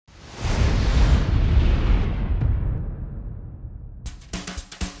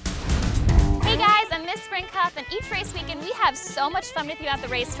Each race weekend, we have so much fun with you at the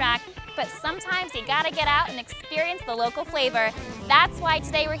racetrack, but sometimes you gotta get out and experience the local flavor. That's why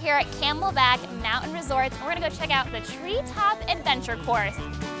today we're here at Camelback Mountain Resorts, and we're gonna go check out the Treetop Adventure Course.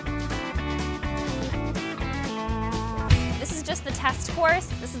 This is just the test course.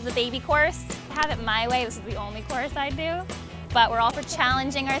 This is the baby course. To have it my way, this is the only course I do. But we're all for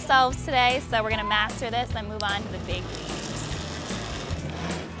challenging ourselves today, so we're gonna master this and move on to the big leagues.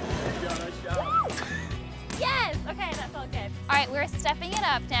 Yes, okay, that felt good. All right, we're stepping it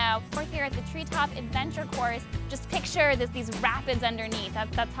up now. We're here at the Treetop Adventure Course. Just picture these rapids underneath.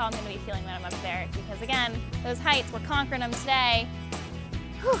 That's how I'm gonna be feeling when I'm up there. Because again, those heights, we're conquering them today.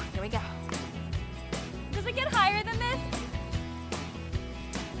 Whew, here we go. Does it get higher than this?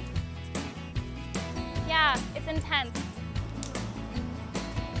 Yeah, it's intense.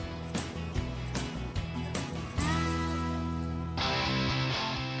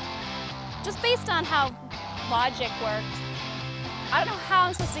 Just based on how logic works, I don't know how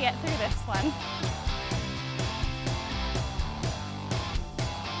I'm supposed to get through this one.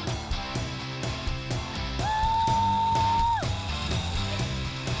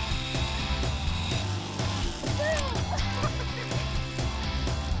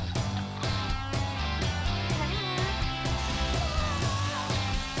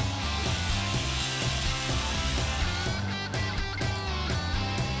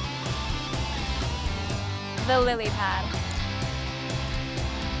 The lily pad.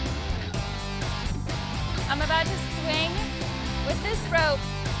 I'm about to swing with this rope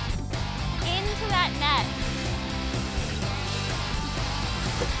into that net.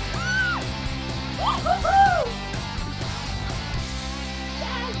 Yes!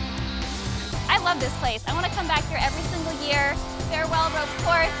 I love this place. I want to come back here every single year. Farewell Ropes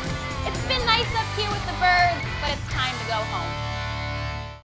Course.